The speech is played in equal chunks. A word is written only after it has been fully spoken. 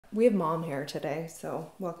We have mom hair today,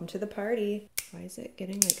 so welcome to the party. Why is it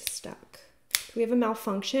getting like stuck? Do we have a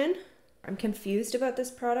malfunction? I'm confused about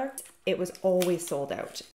this product. It was always sold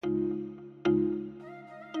out.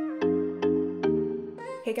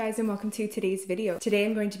 Hey guys, and welcome to today's video. Today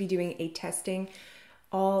I'm going to be doing a testing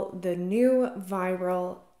all the new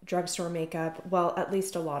viral drugstore makeup. Well, at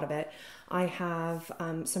least a lot of it. I have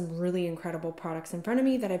some really incredible products in front of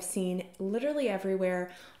me that I've seen literally everywhere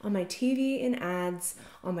on my TV and ads,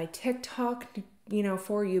 on my TikTok,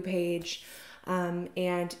 For You page,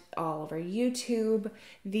 and all over YouTube.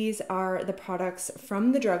 These are the products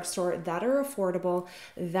from the drugstore that are affordable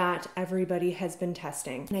that everybody has been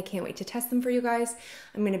testing. And I can't wait to test them for you guys.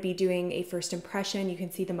 I'm going to be doing a first impression. You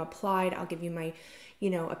can see them applied. I'll give you my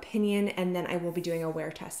opinion, and then I will be doing a wear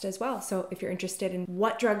test as well. So if you're interested in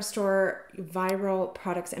what drugstore viral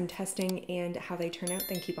products I'm testing and how they turn out,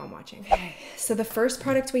 then keep on watching. Okay, so the first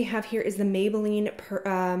product we have here is the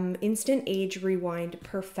Maybelline Instant Age Rewind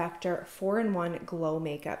Perfector 4-in-1 Glow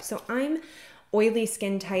Makeup. So I'm oily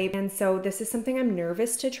skin type, and so this is something I'm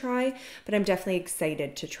nervous to try, but I'm definitely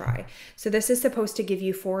excited to try. So this is supposed to give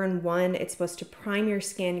you 4-in-1. It's supposed to prime your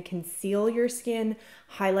skin, conceal your skin,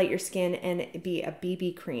 highlight your skin, and be a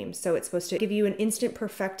BB cream. So it's supposed to give you an instant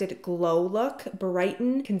perfected glow look,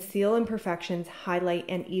 brighten, conceal imperfections, highlight,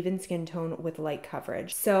 and even skin tone with light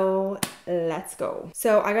coverage. So let's go.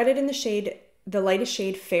 So I got it in the shade, the lightest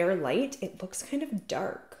shade, Fair Light. It looks kind of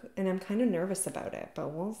dark, and I'm kind of nervous about it, but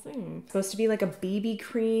we'll see. It's supposed to be like a BB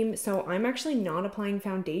cream, so I'm actually not applying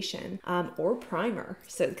foundation or primer.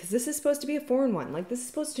 So because this is supposed to be a 4-in-1, like this is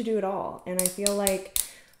supposed to do it all, and I feel like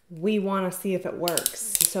we want to see if it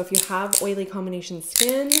works. So if you have oily combination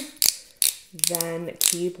skin, then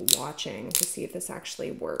keep watching to see if this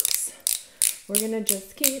actually works. We're gonna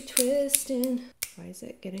just keep twisting. Why is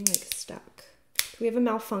it getting like stuck? Do we have a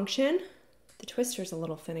malfunction? The twister's a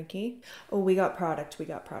little finicky. Oh, we got product.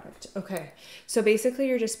 Okay, so basically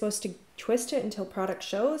you're just supposed to twist it until product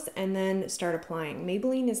shows and then start applying.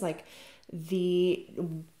 Maybelline is like the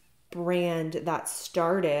brand that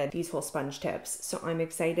started these whole sponge tips, so I'm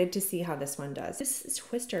excited to see how this one does. This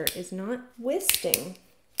twister is not twisting.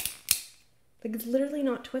 Like, it's literally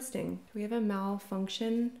not twisting. Do we have a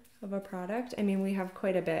malfunction of a product? I mean, we have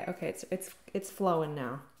quite a bit. Okay, it's flowing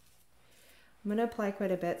now. I'm gonna apply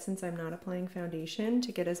quite a bit since I'm not applying foundation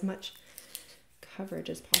to get as much coverage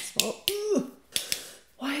as possible. Ugh.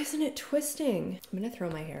 Why isn't it twisting? I'm gonna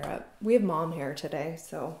throw my hair up. We have mom hair today,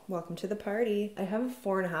 so welcome to the party. I have a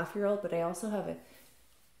 4.5-year-old, but I also have a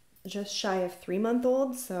just shy of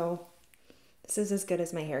 3-month-old, so this is as good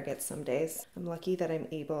as my hair gets some days. I'm lucky that I'm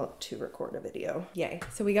able to record a video. Yay.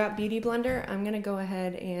 So we got Beauty Blender. I'm gonna go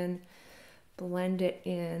ahead and blend it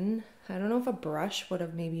in. I don't know if a brush would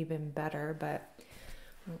have maybe been better, but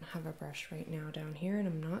I don't have a brush right now down here, and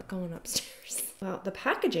I'm not going upstairs. Well, the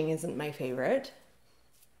packaging isn't my favorite.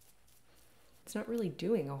 It's not really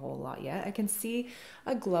doing a whole lot yet. I can see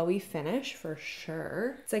a glowy finish for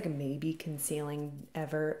sure. It's like maybe concealing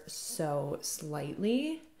ever so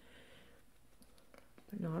slightly,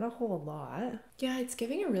 but not a whole lot. Yeah, it's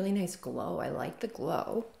giving a really nice glow. I like the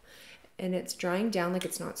glow. And it's drying down, like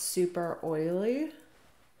it's not super oily.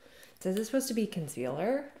 It says it's supposed to be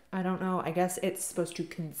concealer. I don't know. I guess it's supposed to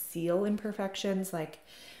conceal imperfections, like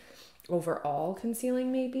overall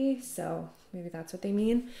concealing maybe. So maybe that's what they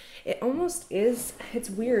mean. It almost is. It's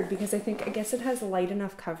weird because I guess it has light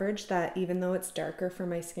enough coverage that even though it's darker for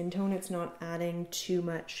my skin tone, it's not adding too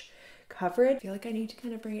much coverage. I feel like I need to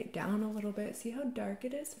kind of bring it down a little bit. See how dark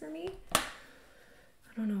it is for me?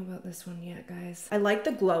 I don't know about this one yet, guys. I like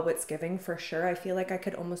the glow it's giving for sure. I feel like I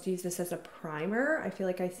could almost use this as a primer. I feel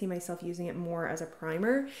like I see myself using it more as a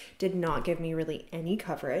primer. Did not give me really any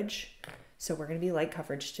coverage. So we're gonna be light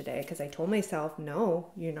coverage today because I told myself,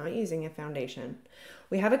 no, you're not using a foundation.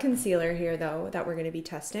 We have a concealer here though that we're gonna be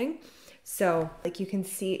testing. So like you can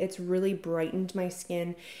see, it's really brightened my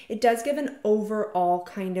skin. It does give an overall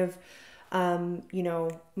kind of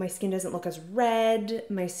my skin doesn't look as red.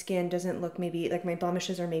 My skin doesn't look maybe like my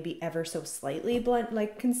blemishes are maybe ever so slightly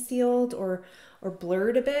concealed or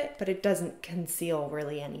blurred a bit, but it doesn't conceal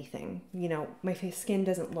really anything. My skin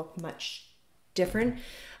doesn't look much different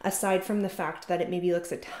aside from the fact that it maybe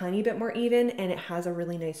looks a tiny bit more even and it has a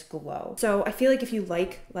really nice glow. So I feel like if you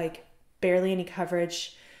like barely any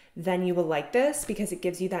coverage, then you will like this because it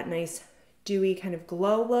gives you that nice dewy kind of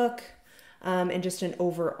glow look. And just an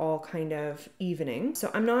overall kind of evening. So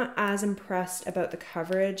I'm not as impressed about the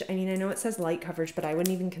coverage. I mean, I know it says light coverage, but I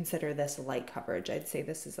wouldn't even consider this light coverage. I'd say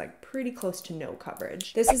this is like pretty close to no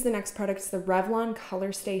coverage. This is the next product. It's the Revlon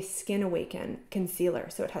Color Stay Skin Awaken Concealer.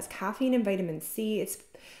 So it has caffeine and vitamin C. It's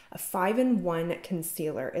a 5-in-1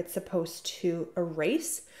 concealer. It's supposed to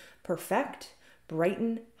erase, perfect,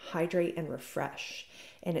 brighten, hydrate, and refresh.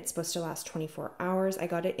 And it's supposed to last 24 hours. I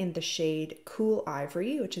got it in the shade Cool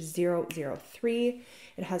Ivory, which is 003.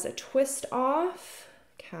 It has a twist off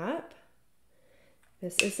cap.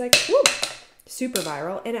 This is like, whoo, super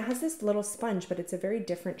viral. And it has this little sponge, but it's a very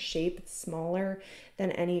different shape. It's smaller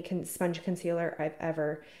than any sponge concealer I've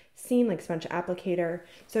ever seen, like sponge applicator.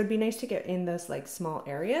 So it'd be nice to get in those like small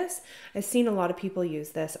areas. I've seen a lot of people use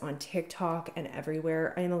this on TikTok and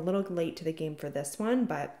everywhere. I'm a little late to the game for this one,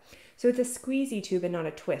 but so it's a squeezy tube and not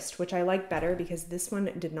a twist, which I like better because this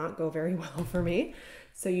one did not go very well for me.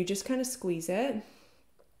 So you just kind of squeeze it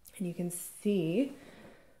and you can see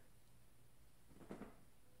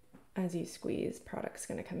as you squeeze, product's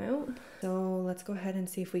gonna come out. So let's go ahead and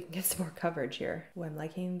see if we can get some more coverage here. Oh, I'm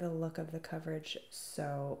liking the look of the coverage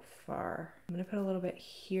so far. I'm gonna put a little bit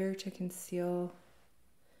here to conceal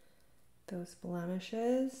those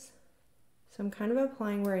blemishes. So I'm kind of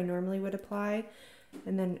applying where I normally would apply,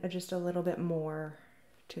 and then just a little bit more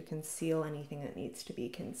to conceal anything that needs to be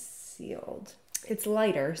concealed. It's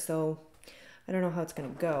lighter, so I don't know how it's gonna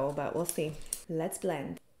go, but we'll see. Let's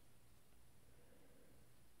blend.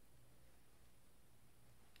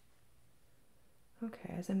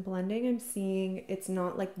 Okay, as I'm blending, I'm seeing it's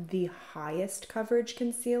not like the highest coverage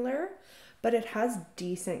concealer, but it has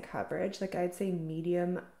decent coverage. Like I'd say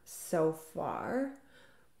medium so far.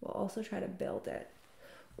 We'll also try to build it.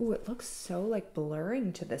 Ooh, it looks so like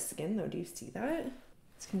blurring to the skin though. Do you see that?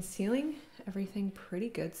 It's concealing everything pretty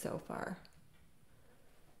good so far.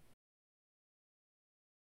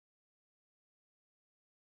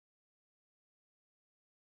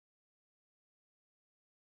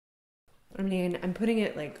 I mean, I'm putting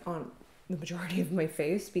it like on the majority of my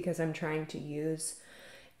face because I'm trying to use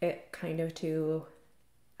it kind of to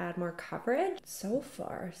add more coverage. So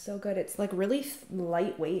far, so good. It's like really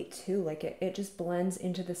lightweight too. Like it just blends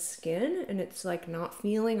into the skin and it's like not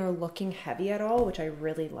feeling or looking heavy at all, which I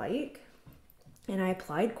really like. And I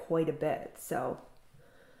applied quite a bit. So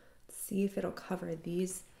let's see if it'll cover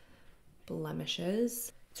these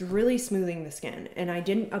blemishes. It's really smoothing the skin, and I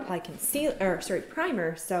didn't apply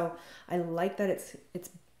primer, so I like that it's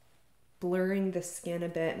blurring the skin a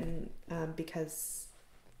bit, and because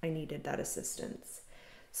I needed that assistance.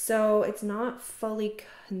 So it's not fully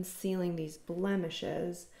concealing these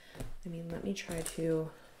blemishes. I mean, let me try to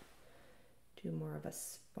do more of a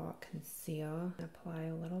spot conceal. Apply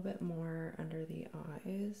a little bit more under the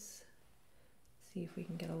eyes. See if we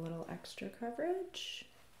can get a little extra coverage.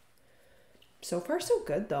 So far so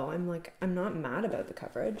good though. I'm not mad about the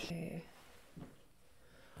coverage. Okay.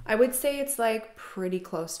 I would say it's like pretty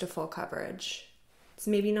close to full coverage. It's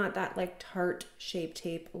maybe not that like Tarte Shape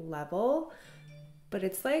Tape level, but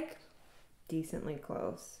it's like decently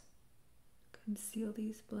close. Conceal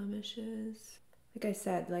these blemishes. Like I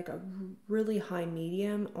said, like a really high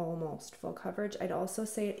medium, almost full coverage. I'd also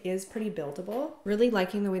say it is pretty buildable. Really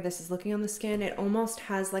liking the way this is looking on the skin. It almost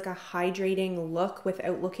has like a hydrating look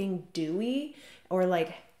without looking dewy or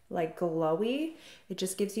like glowy. It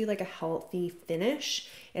just gives you like a healthy finish.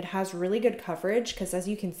 It has really good coverage because as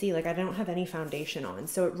you can see, like I don't have any foundation on.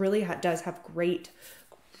 So it really does have great,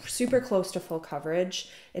 super close to full coverage.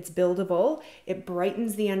 It's buildable. It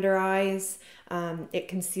brightens the under eyes. It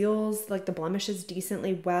conceals like the blemishes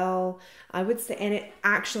decently well. I would say, and it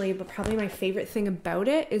actually, but probably my favorite thing about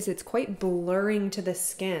it is it's quite blurring to the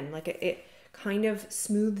skin. Like it kind of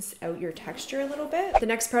smooths out your texture a little bit. The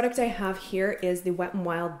next product I have here is the Wet n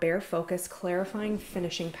Wild Bare Focus Clarifying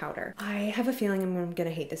Finishing Powder. I have a feeling I'm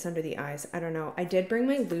gonna hate this under the eyes. I don't know. I did bring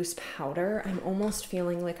my loose powder. I'm almost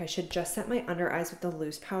feeling like I should just set my under eyes with the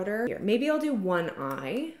loose powder. Here, maybe I'll do one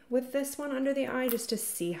eye with this one under the eye just to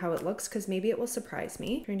see how it looks because maybe it will surprise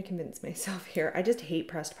me. I'm trying to convince myself here. I just hate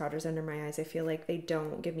pressed powders under my eyes. I feel like they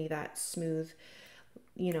don't give me that smooth,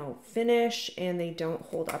 you know, finish, and they don't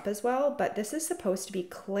hold up as well. But this is supposed to be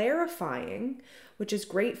clarifying, which is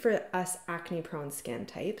great for us acne prone skin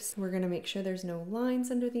types. We're gonna make sure there's no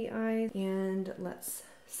lines under the eyes, and let's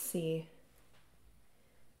see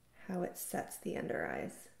how it sets the under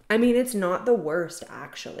eyes. I mean, it's not the worst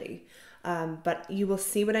actually, but you will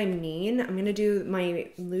see what I mean. I'm gonna do my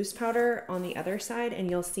loose powder on the other side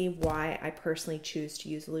and you'll see why I personally choose to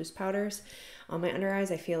use loose powders on my under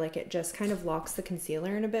eyes. I feel like it just kind of locks the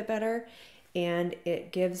concealer in a bit better and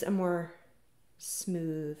it gives a more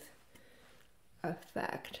smooth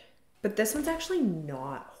effect. But this one's actually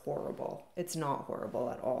not horrible. It's not horrible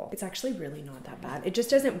at all. It's actually really not that bad. It just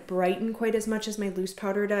doesn't brighten quite as much as my loose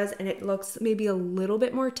powder does, and it looks maybe a little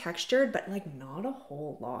bit more textured, but like not a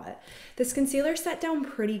whole lot. This concealer set down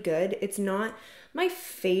pretty good. It's not my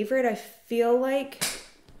favorite. I feel like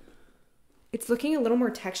it's looking a little more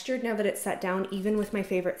textured now that it's set down, even with my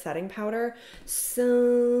favorite setting powder.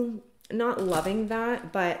 So not loving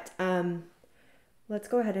that, but let's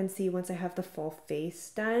go ahead and see once I have the full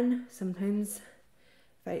face done. Sometimes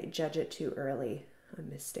if I judge it too early, I'm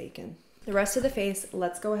mistaken. The rest of the face,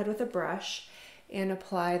 let's go ahead with a brush and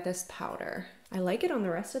apply this powder. I like it on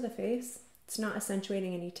the rest of the face. It's not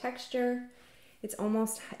accentuating any texture. It's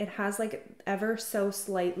almost, it has like ever so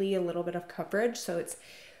slightly a little bit of coverage, so it's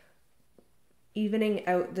evening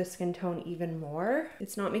out the skin tone even more.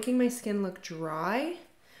 It's not making my skin look dry,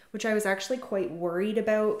 which I was actually quite worried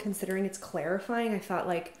about considering it's clarifying. I thought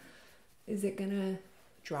like, is it gonna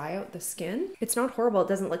dry out the skin? It's not horrible. It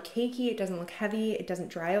doesn't look cakey. It doesn't look heavy. It doesn't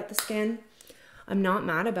dry out the skin. I'm not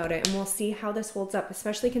mad about it, and we'll see how this holds up,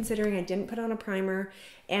 especially considering I didn't put on a primer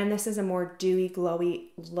and this is a more dewy, glowy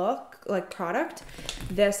look, like product.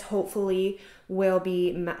 This hopefully will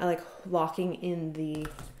be like locking in the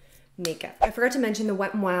makeup. I forgot to mention the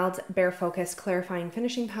Wet n Wild Bare Focus Clarifying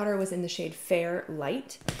Finishing Powder was in the shade Fair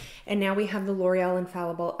Light. And now we have the L'Oreal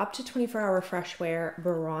Infallible Up to 24-Hour Fresh Wear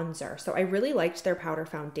Bronzer. So I really liked their powder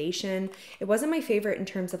foundation. It wasn't my favorite in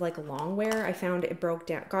terms of like long wear. I found it broke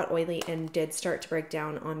down, got oily, and did start to break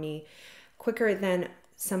down on me quicker than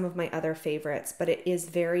some of my other favorites, but it is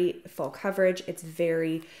very full coverage. It's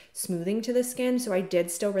very smoothing to the skin, so I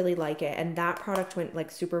did still really like it, and that product went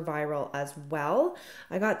like super viral as well.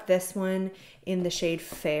 I got this one in the shade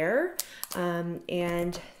Fair,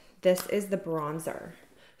 and this is the bronzer.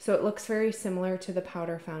 So it looks very similar to the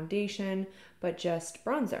powder foundation, but just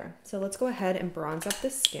bronzer. So let's go ahead and bronze up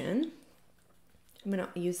the skin. I'm gonna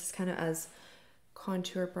use this kind of as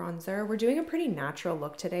contour bronzer. We're doing a pretty natural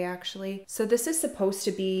look today, actually. So this is supposed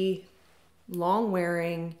to be long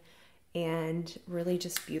wearing and really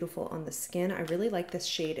just beautiful on the skin. I really like this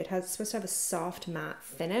shade. It's supposed to have a soft matte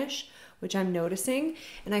finish, which I'm noticing.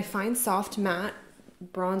 And I find soft matte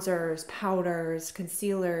bronzers, powders,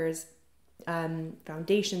 concealers,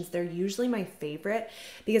 foundations, they're usually my favorite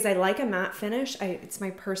because I like a matte finish. It's my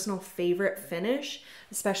personal favorite finish,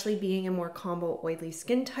 especially being a more combo oily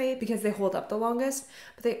skin type because they hold up the longest,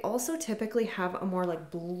 but they also typically have a more like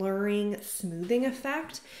blurring, smoothing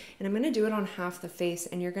effect. And I'm going to do it on half the face,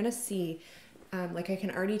 and you're going to see, like I can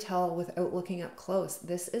already tell without looking up close,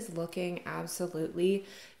 this is looking absolutely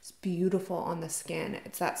beautiful on the skin.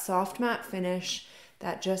 It's that soft matte finish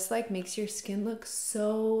that just like makes your skin look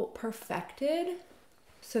so perfected.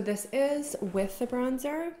 So this is with the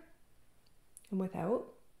bronzer and without.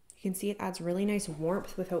 You can see it adds really nice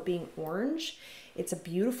warmth without being orange. It's a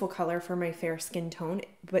beautiful color for my fair skin tone,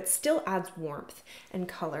 but still adds warmth and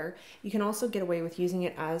color. You can also get away with using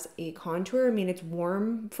it as a contour. I mean, it's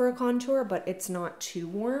warm for a contour, but it's not too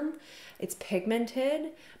warm. It's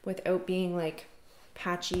pigmented without being like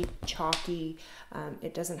patchy, chalky.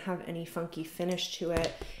 It doesn't have any funky finish to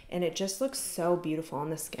it, and it just looks so beautiful on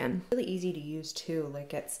the skin. Really easy to use too,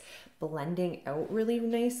 like it's blending out really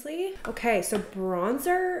nicely. Okay, so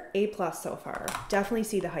bronzer, A+ so far. Definitely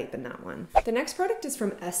see the hype in that one. The next product is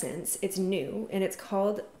from Essence. It's new, and it's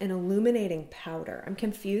called an illuminating powder. I'm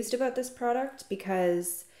confused about this product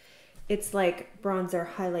because it's like bronzer,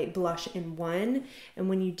 highlight, blush in one, and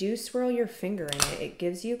when you do swirl your finger in it, it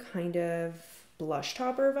gives you kind of blush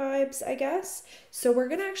topper vibes, I guess. So we're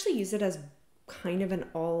gonna actually use it as kind of an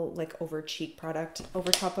all like over cheek product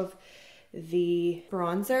over top of the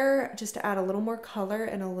bronzer, just to add a little more color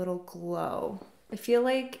and a little glow. I feel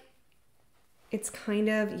like it's kind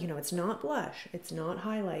of, you know, it's not blush, it's not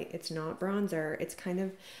highlight, it's not bronzer, it's kind of,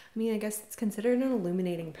 I mean, I guess it's considered an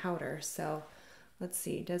illuminating powder. So let's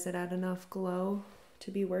see, does it add enough glow to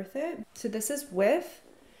be worth it? So this is with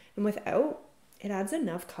and without. It adds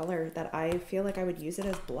enough color that I feel like I would use it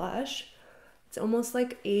as blush. It's almost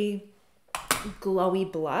like a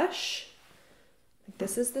glowy blush. Like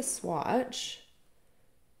this is the swatch.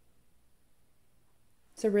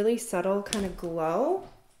 It's a really subtle kind of glow.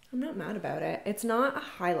 I'm not mad about it. It's not a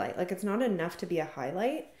highlight. Like it's not enough to be a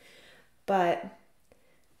highlight, but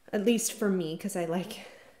at least for me, because I like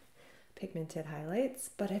pigmented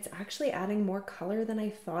highlights, but it's actually adding more color than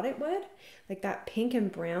I thought it would. Like that pink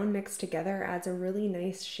and brown mixed together adds a really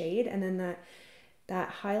nice shade, and then that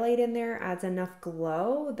highlight in there adds enough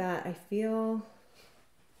glow that I feel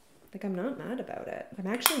like I'm not mad about it. I'm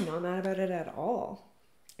actually not mad about it at all.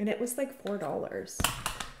 And it was like $4.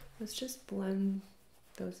 Let's just blend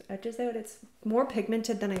those edges out. It's more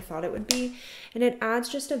pigmented than I thought it would be, and it adds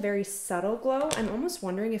just a very subtle glow. I'm almost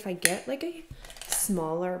wondering if I get like a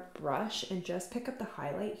smaller brush and just pick up the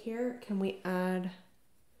highlight here, can we add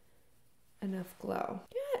enough glow?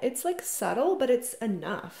 Yeah, it's like subtle, but it's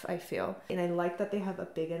enough, I feel. And I like that they have a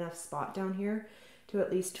big enough spot down here to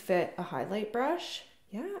at least fit a highlight brush.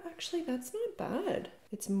 Yeah, actually that's not bad.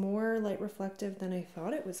 It's more light reflective than I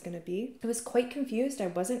thought it was gonna be. I was quite confused. I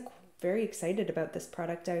wasn't very excited about this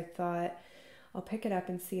product. I thought I'll pick it up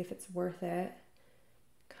and see if it's worth it.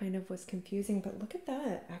 Kind of was confusing, but look at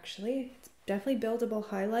that. Actually, it's definitely buildable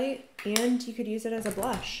highlight, and you could use it as a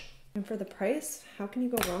blush. And for the price, how can you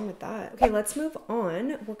go wrong with that? Okay, let's move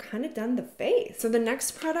on. We're kind of done the face. So the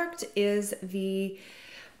next product is the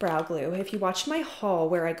brow glue. If you watched my haul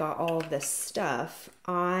where I got all of this stuff,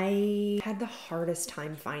 I had the hardest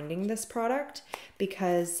time finding this product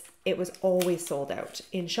because it was always sold out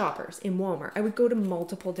in Shoppers, in Walmart. I would go to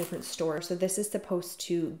multiple different stores. So this is supposed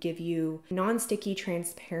to give you non-sticky,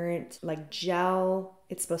 transparent, like gel.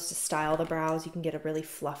 It's supposed to style the brows. You can get a really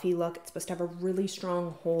fluffy look. It's supposed to have a really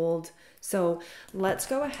strong hold. So let's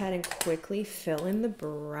go ahead and quickly fill in the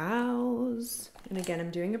brows. And again, I'm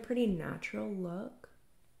doing a pretty natural look.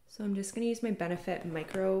 So I'm just gonna use my Benefit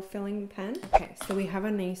micro filling pen. Okay, so we have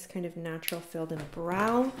a nice kind of natural filled in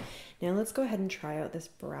brow. Now let's go ahead and try out this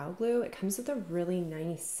brow glue. It comes with a really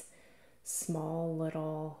nice, small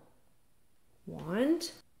little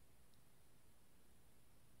wand.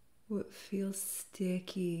 Oh, it feels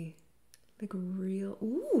sticky, like real,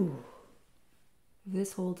 ooh. If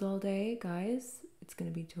this holds all day, guys, it's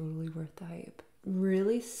gonna be totally worth the hype.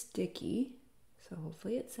 Really sticky. So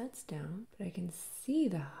hopefully it sets down, but I can see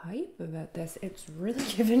the hype about this. It's really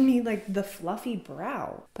given me like the fluffy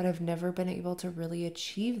brow, but I've never been able to really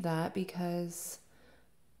achieve that because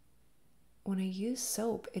when I use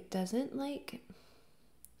soap, it doesn't like,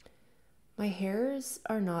 my hairs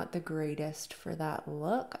are not the greatest for that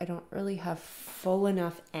look. I don't really have full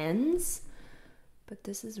enough ends, but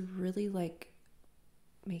this is really like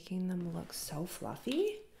making them look so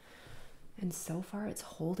fluffy. And so far it's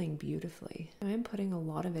holding beautifully. I'm putting a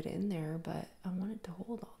lot of it in there, but I want it to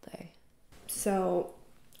hold all day. So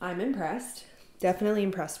I'm impressed, definitely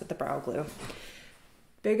impressed with the brow glue.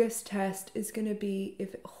 Biggest test is gonna be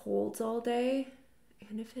if it holds all day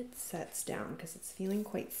and if it sets down, because it's feeling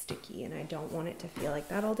quite sticky and I don't want it to feel like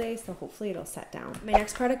that all day, so hopefully it'll set down. My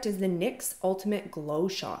next product is the NYX Ultimate Glow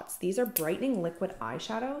Shots. These are brightening liquid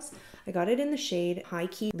eyeshadows. I got it in the shade High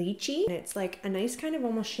Key Lychee, and it's like a nice kind of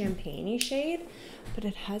almost champagne-y shade, but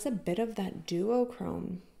it has a bit of that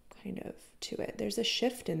duochrome kind of to it. There's a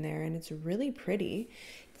shift in there and it's really pretty.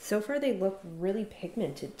 So far they look really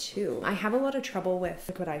pigmented too. I have a lot of trouble with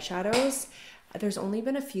liquid eyeshadows. There's only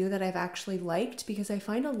been a few that I've actually liked because I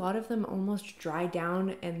find a lot of them almost dry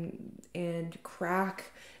down and crack.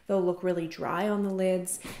 They'll look really dry on the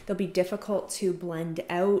lids. They'll be difficult to blend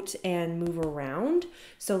out and move around.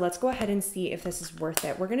 So let's go ahead and see if this is worth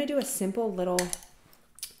it. We're gonna do a simple little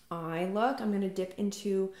eye look. I'm gonna dip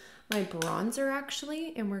into my bronzer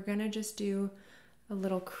actually, and we're gonna just do a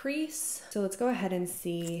little crease. So let's go ahead and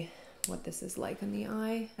see what this is like in the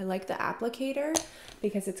eye. I like the applicator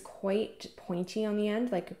because it's quite pointy on the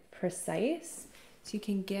end, like precise. So you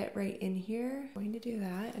can get right in here. I'm going to do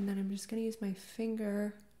that, and then I'm just gonna use my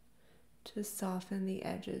finger to soften the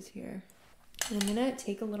edges here. And I'm gonna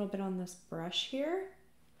take a little bit on this brush here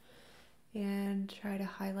and try to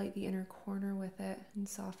highlight the inner corner with it and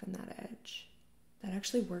soften that edge. That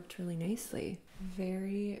actually worked really nicely.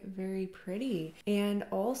 Very, very pretty. And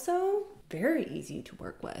also very easy to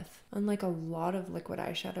work with. Unlike a lot of liquid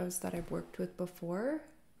eyeshadows that I've worked with before.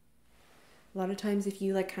 A lot of times if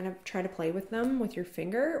you like kind of try to play with them with your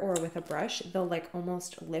finger or with a brush, they'll like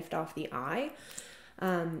almost lift off the eye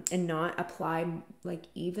and not apply like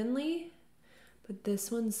evenly. But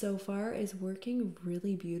this one so far is working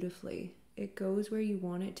really beautifully. It goes where you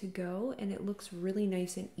want it to go and it looks really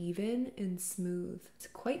nice and even and smooth. It's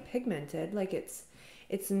quite pigmented, like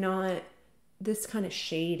it's not, this kind of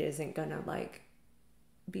shade isn't gonna like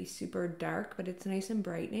be super dark, but it's nice and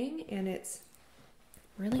brightening and it's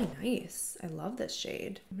really nice. I love this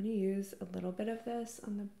shade. I'm gonna use a little bit of this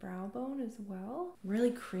on the brow bone as well.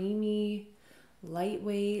 Really creamy,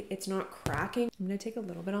 lightweight, it's not cracking. I'm gonna take a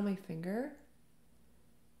little bit on my finger.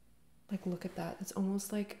 Like, look at that. It's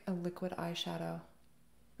almost like a liquid eyeshadow.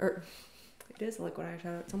 Or, it is a liquid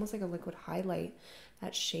eyeshadow. It's almost like a liquid highlight.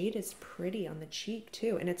 That shade is pretty on the cheek,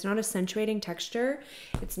 too. And it's not accentuating texture.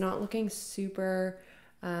 It's not looking super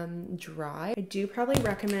dry. I do probably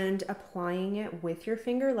recommend applying it with your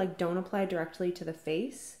finger. Like, don't apply directly to the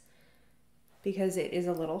face. because it is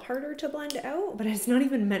a little harder to blend out, but it's not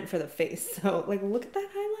even meant for the face. So like, look at that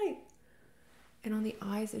highlight. And on the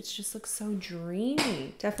eyes, it just looks so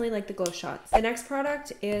dreamy. Definitely like the glow shots. The next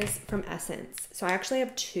product is from Essence. So I actually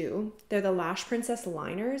have two. They're the Lash Princess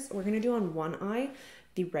liners. We're gonna do on one eye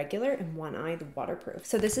the regular and one eye the waterproof.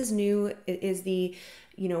 So this is new. It is the,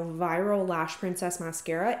 you know, Viral Lash Princess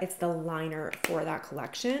mascara. It's the liner for that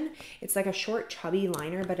collection. It's like a short chubby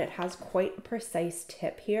liner, but it has quite a precise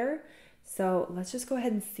tip here. So let's just go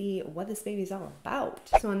ahead and see what this baby's all about.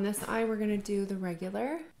 So on this eye, we're gonna do the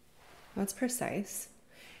regular. That's precise,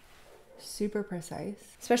 super precise,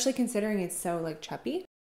 especially considering it's so like chubby.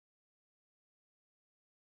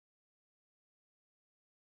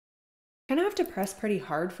 Kind of have to press pretty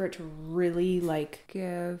hard for it to really like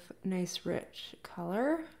give nice rich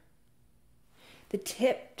color. The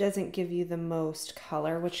tip doesn't give you the most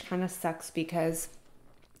color, which kind of sucks because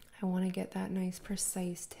I want to get that nice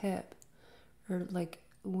precise tip or like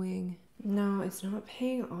wing. No, it's not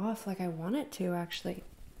paying off like I want it to actually.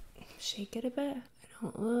 Shake it a bit. I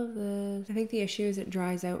don't love this. I think the issue is it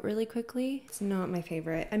dries out really quickly. It's not my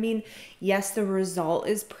favorite. I mean, yes, the result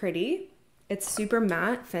is pretty. It's super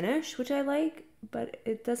matte finish, which I like, but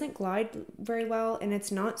it doesn't glide very well and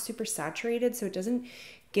it's not super saturated, so it doesn't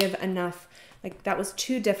give enough. Like that was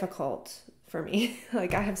too difficult for me.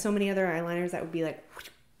 Like I have so many other eyeliners that would be like,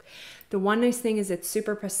 the one nice thing is it's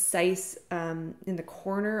super precise in the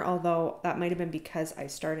corner, although that might have been because I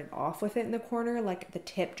started off with it in the corner, like the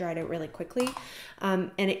tip dried out really quickly.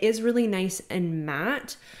 And it is really nice and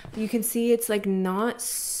matte. You can see it's like not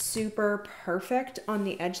super perfect on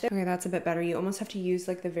the edge there. Okay, that's a bit better. You almost have to use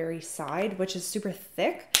like the very side, which is super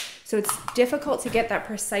thick. So it's difficult to get that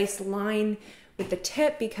precise line with the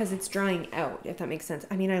tip because it's drying out, if that makes sense.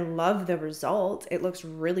 I mean, I love the result. It looks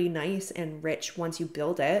really nice and rich once you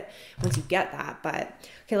build it, once you get that. But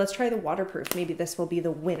okay, let's try the waterproof. Maybe this will be the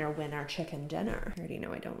winner chicken dinner. I already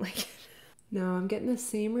know I don't like it. No, I'm getting the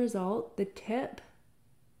same result. The tip,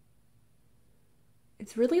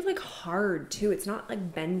 it's really like hard too. It's not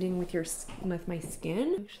like bending with my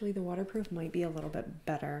skin. Actually, the waterproof might be a little bit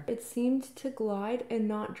better. It seemed to glide and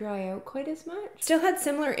not dry out quite as much. Still had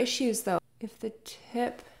similar issues though. If the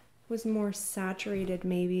tip was more saturated,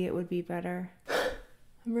 maybe it would be better.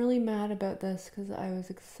 I'm really mad about this because I was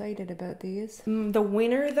excited about these. The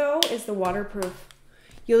winner though is the waterproof.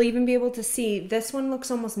 You'll even be able to see this one looks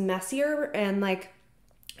almost messier and like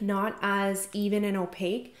not as even and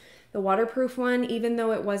opaque. The waterproof one, even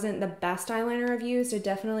though it wasn't the best eyeliner I've used, it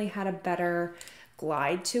definitely had a better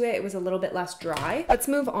glide to it. It was a little bit less dry. Let's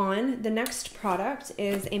move on. The next product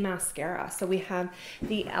is a mascara. So we have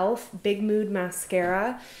the e.l.f. Big Mood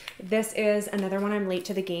Mascara. This is another one I'm late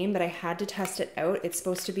to the game, but I had to test it out. It's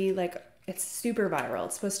supposed to be like, it's super viral.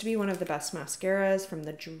 It's supposed to be one of the best mascaras from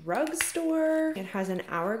the Drugstore. It has an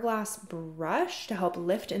hourglass brush to help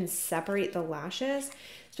lift and separate the lashes.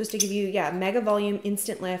 It's supposed to give you, yeah, mega volume,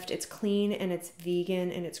 instant lift. It's clean and it's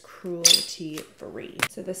vegan and it's cruelty free.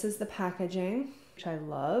 So this is the packaging, which I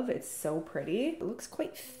love. It's so pretty. It looks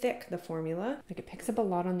quite thick, the formula. Like it picks up a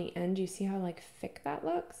lot on the end. You see how like thick that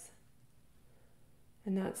looks?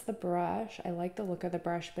 And that's the brush. I like the look of the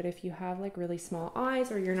brush, but if you have like really small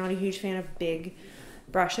eyes or you're not a huge fan of big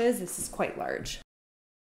brushes, this is quite large.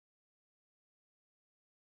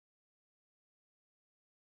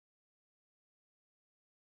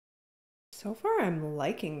 So far, I'm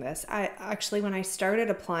liking this. I actually, when I started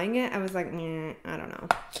applying it, I was like, I don't know.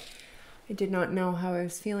 I did not know how I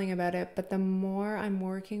was feeling about it, but the more I'm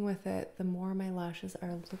working with it, the more my lashes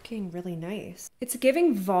are looking really nice. It's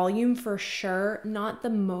giving volume for sure, not the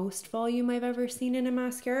most volume I've ever seen in a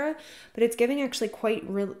mascara, but it's giving actually quite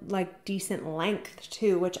like decent length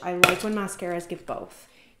too, which I like when mascaras give both.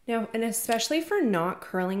 Now, and especially for not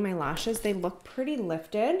curling my lashes, they look pretty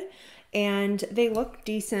lifted and they look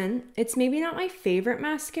decent. It's maybe not my favorite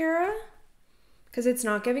mascara, because it's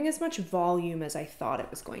not giving as much volume as I thought it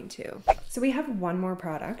was going to. So we have one more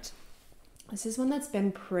product. This is one that's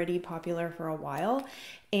been pretty popular for a while,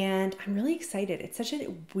 and I'm really excited. It's such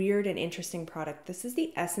a weird and interesting product. This is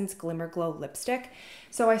the Essence Glimmer Glow Lipstick.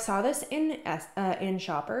 So I saw this in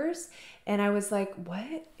Shoppers, and I was like,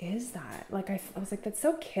 what is that? Like, I was like, that's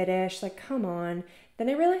so kiddish, like, come on. Then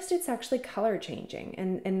I realized it's actually color changing,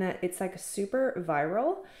 and that it's like super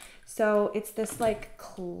viral. So it's this like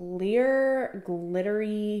clear,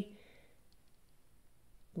 glittery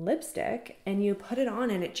lipstick, and you put it on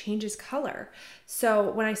and it changes color. So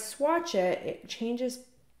when I swatch it, it changes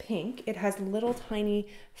pink. It has little tiny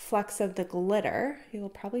flecks of the glitter. You'll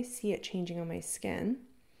probably see it changing on my skin.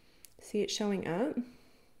 See it showing up?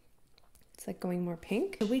 It's like going more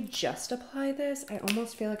pink. Should we just apply this? I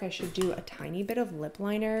almost feel like I should do a tiny bit of lip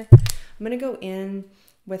liner. I'm gonna go in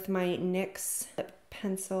with my NYX lip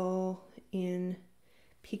pencil in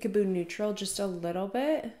Peekaboo Neutral just a little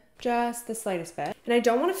bit, just the slightest bit. And I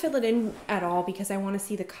don't want to fill it in at all because I want to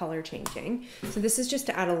see the color changing. So this is just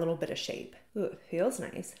to add a little bit of shape. Ooh, it feels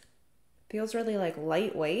nice. Feels really like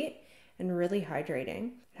lightweight and really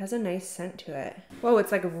hydrating. It has a nice scent to it. Whoa,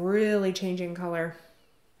 it's like really changing color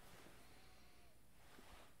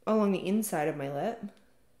along the inside of my lip.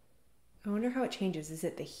 I wonder how it changes. Is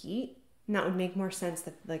it the heat? And that would make more sense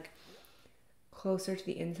that like closer to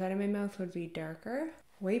the inside of my mouth would be darker.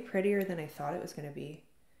 Way prettier than I thought it was going to be.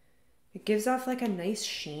 It gives off like a nice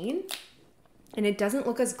sheen and it doesn't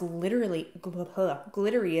look as glittery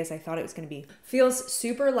as I thought it was going to be. Feels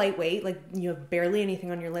super lightweight, like you have barely anything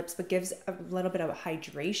on your lips, but gives a little bit of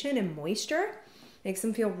hydration and moisture. Makes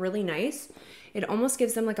them feel really nice. It almost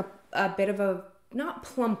gives them like a bit of a, not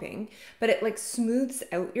plumping, but it like smooths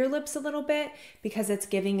out your lips a little bit because it's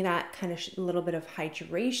giving that kind of little bit of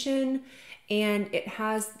hydration. And it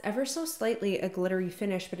has ever so slightly a glittery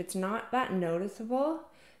finish, but it's not that noticeable.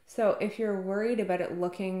 So if you're worried about it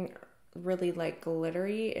looking really like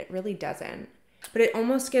glittery, it really doesn't. But it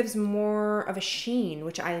almost gives more of a sheen,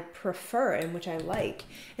 which I prefer and which I like.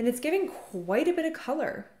 And it's giving quite a bit of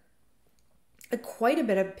color. Quite a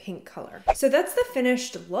bit of pink color. So that's the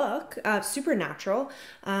finished look, super natural.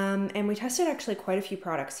 And we tested actually quite a few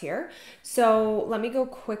products here. So let me go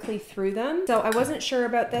quickly through them. So I wasn't sure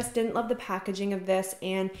about this, didn't love the packaging of this,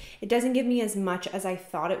 and it doesn't give me as much as I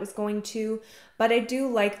thought it was going to, but I do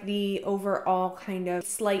like the overall kind of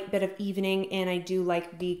slight bit of evening, and I do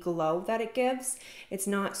like the glow that it gives. It's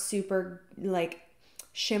not super like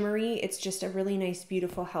shimmery. It's just a really nice,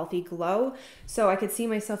 beautiful, healthy glow. So I could see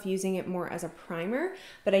myself using it more as a primer,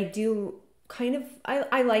 but I do kind of,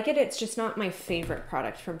 I like it. It's just not my favorite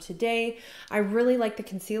product from today. I really like the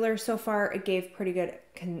concealer so far. It gave pretty good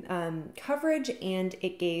coverage, and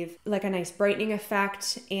it gave like a nice brightening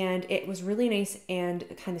effect, and it was really nice and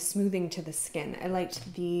kind of smoothing to the skin. I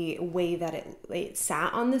liked the way that it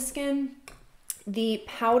sat on the skin. The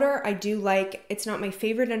powder I do like. It's not my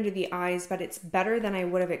favorite under the eyes, but it's better than I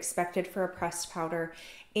would have expected for a pressed powder.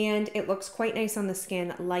 And it looks quite nice on the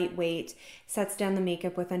skin, lightweight, sets down the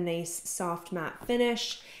makeup with a nice soft matte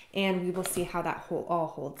finish, and we will see how that all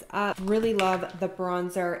holds up. Really love the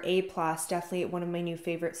bronzer, A+, definitely one of my new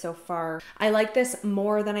favorites so far. I like this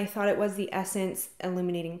more than I thought it was, the Essence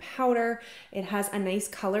Illuminating Powder. It has a nice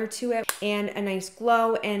color to it and a nice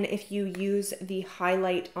glow, and if you use the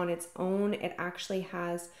highlight on its own, it actually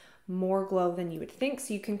has more glow than you would think.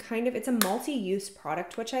 So you can kind of, it's a multi-use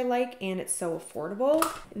product, which I like, and it's so affordable.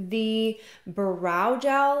 The brow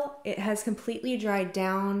gel, it has completely dried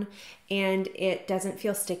down and it doesn't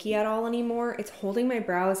feel sticky at all anymore. It's holding my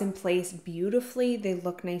brows in place beautifully. They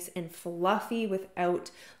look nice and fluffy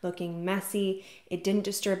without looking messy. It didn't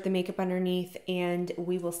disturb the makeup underneath, and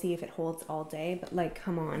we will see if it holds all day, but like,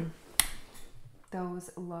 come on.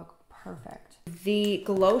 Those look perfect. The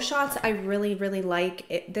glow shots I really, really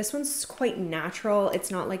like. This one's quite natural. It's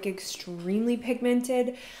not like extremely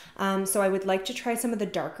pigmented. So I would like to try some of the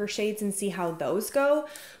darker shades and see how those go.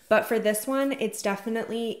 But for this one, it's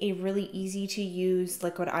definitely a really easy to use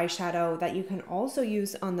liquid eyeshadow that you can also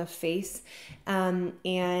use on the face. And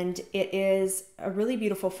it is a really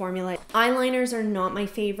beautiful formula. Eyeliners are not my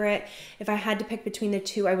favorite. If I had to pick between the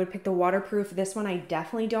two, I would pick the waterproof. This one I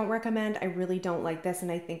definitely don't recommend. I really don't like this,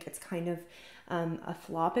 and I think it's kind of a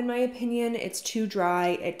flop in my opinion. It's too dry.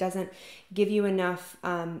 It doesn't give you enough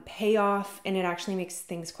payoff, and it actually makes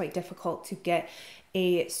things quite difficult to get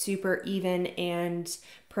a super even and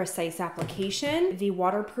precise application. The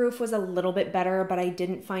waterproof was a little bit better, but I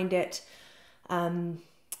didn't find it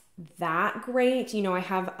that great. You know, I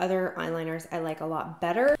have other eyeliners I like a lot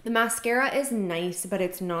better. The mascara is nice, but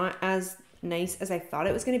it's not as nice as I thought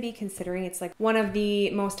it was going to be, considering it's like one of the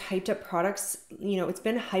most hyped up products. You know, it's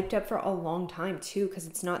been hyped up for a long time too, because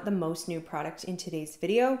it's not the most new product in today's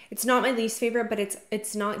video. It's not my least favorite, but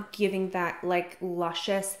it's not giving that like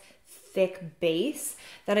luscious thick base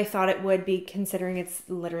that I thought it would be, considering it's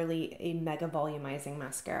literally a mega volumizing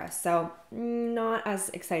mascara. So not as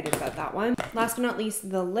excited about that one. Last but not least,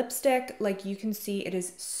 the lipstick. Like you can see, it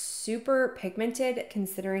is super pigmented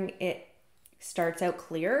considering it starts out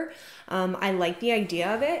clear. I like the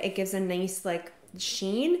idea of it. It gives a nice like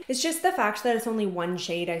sheen. It's just the fact that it's only one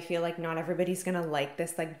shade. I feel like not everybody's gonna like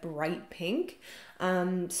this like bright pink.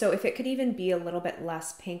 So if it could even be a little bit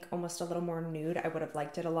less pink, almost a little more nude, I would have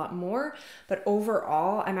liked it a lot more. But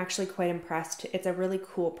overall, I'm actually quite impressed. It's a really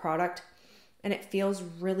cool product. and it feels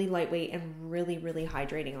really lightweight and really, really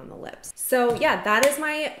hydrating on the lips. So yeah, that is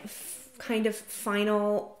my kind of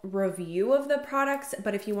final review of the products.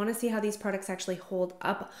 But if you want to see how these products actually hold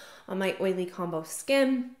up on my oily combo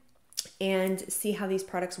skin and see how these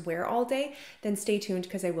products wear all day, then stay tuned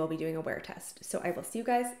because I will be doing a wear test. So I will see you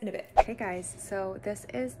guys in a bit. Okay guys, so this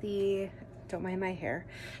is the, don't mind my hair,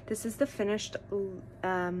 this is the finished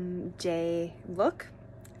day look,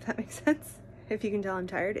 if that makes sense. If you can tell I'm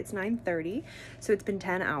tired. It's 9:30, so it's been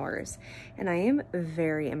 10 hours and I am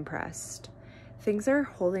very impressed. Things are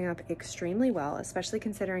holding up extremely well, especially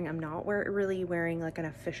considering I'm not really wearing like an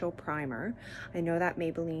official primer. I know that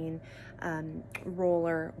Maybelline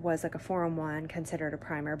roller was like a 4-in-1 considered a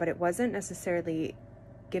primer, but it wasn't necessarily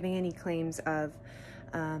giving any claims of,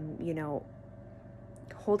 you know,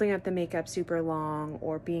 holding up the makeup super long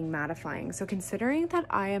or being mattifying. So considering that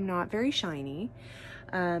I am not very shiny,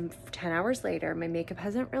 10 hours later, my makeup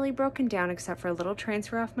hasn't really broken down except for a little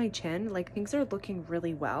transfer off my chin. Like, things are looking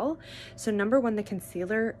really well. So number one, the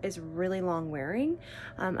concealer is really long wearing.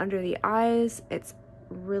 Under the eyes, it's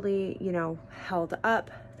really, you know, held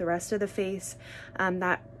up. The rest of the face,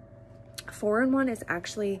 that 4-in-1 is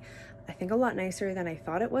actually, I think, a lot nicer than I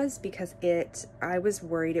thought it was, because I was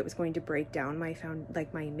worried it was going to break down my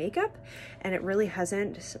my makeup, and it really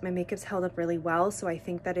hasn't. My makeup's held up really well, so I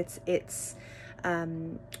think that it's a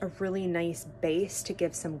really nice base to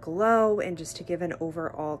give some glow and just to give an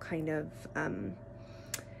overall kind of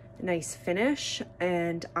nice finish.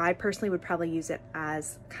 And I personally would probably use it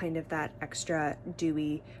as kind of that extra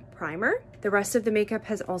dewy primer. The rest of the makeup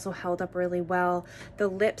has also held up really well. The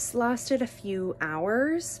lips lasted a few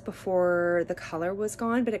hours before the color was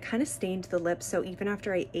gone, but it kind of stained the lips, so even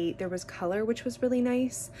after I ate, there was color, which was really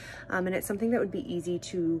nice. And it's something that would be easy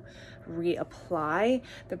to reapply.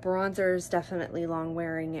 The bronzer is definitely long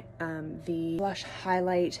wearing. The blush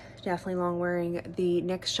highlight, definitely long wearing. The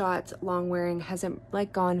NYX shots, long wearing, hasn't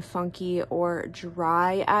like gone funky or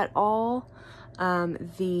dry at all.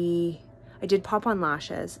 I did pop on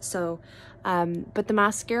lashes, so, but the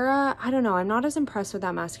mascara, I don't know, I'm not as impressed with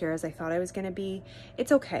that mascara as I thought I was gonna be.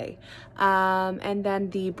 It's okay. And then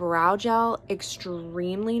the brow gel,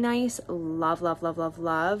 extremely nice. Love, love, love, love,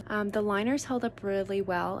 love. The liners held up really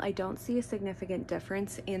well. I don't see a significant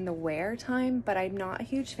difference in the wear time, but I'm not a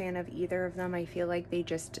huge fan of either of them. I feel like they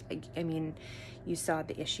just, I mean, you saw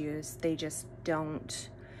the issues. They just don't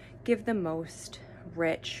give the most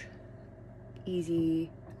rich, easy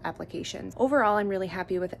application. Overall, I'm really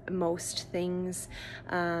happy with most things,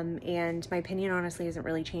 and my opinion honestly hasn't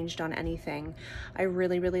really changed on anything. I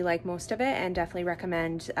really, really like most of it and definitely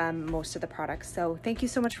recommend most of the products. So thank you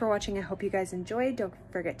so much for watching. I hope you guys enjoyed. Don't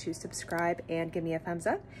forget to subscribe and give me a thumbs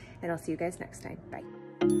up, and I'll see you guys next time.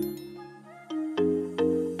 Bye.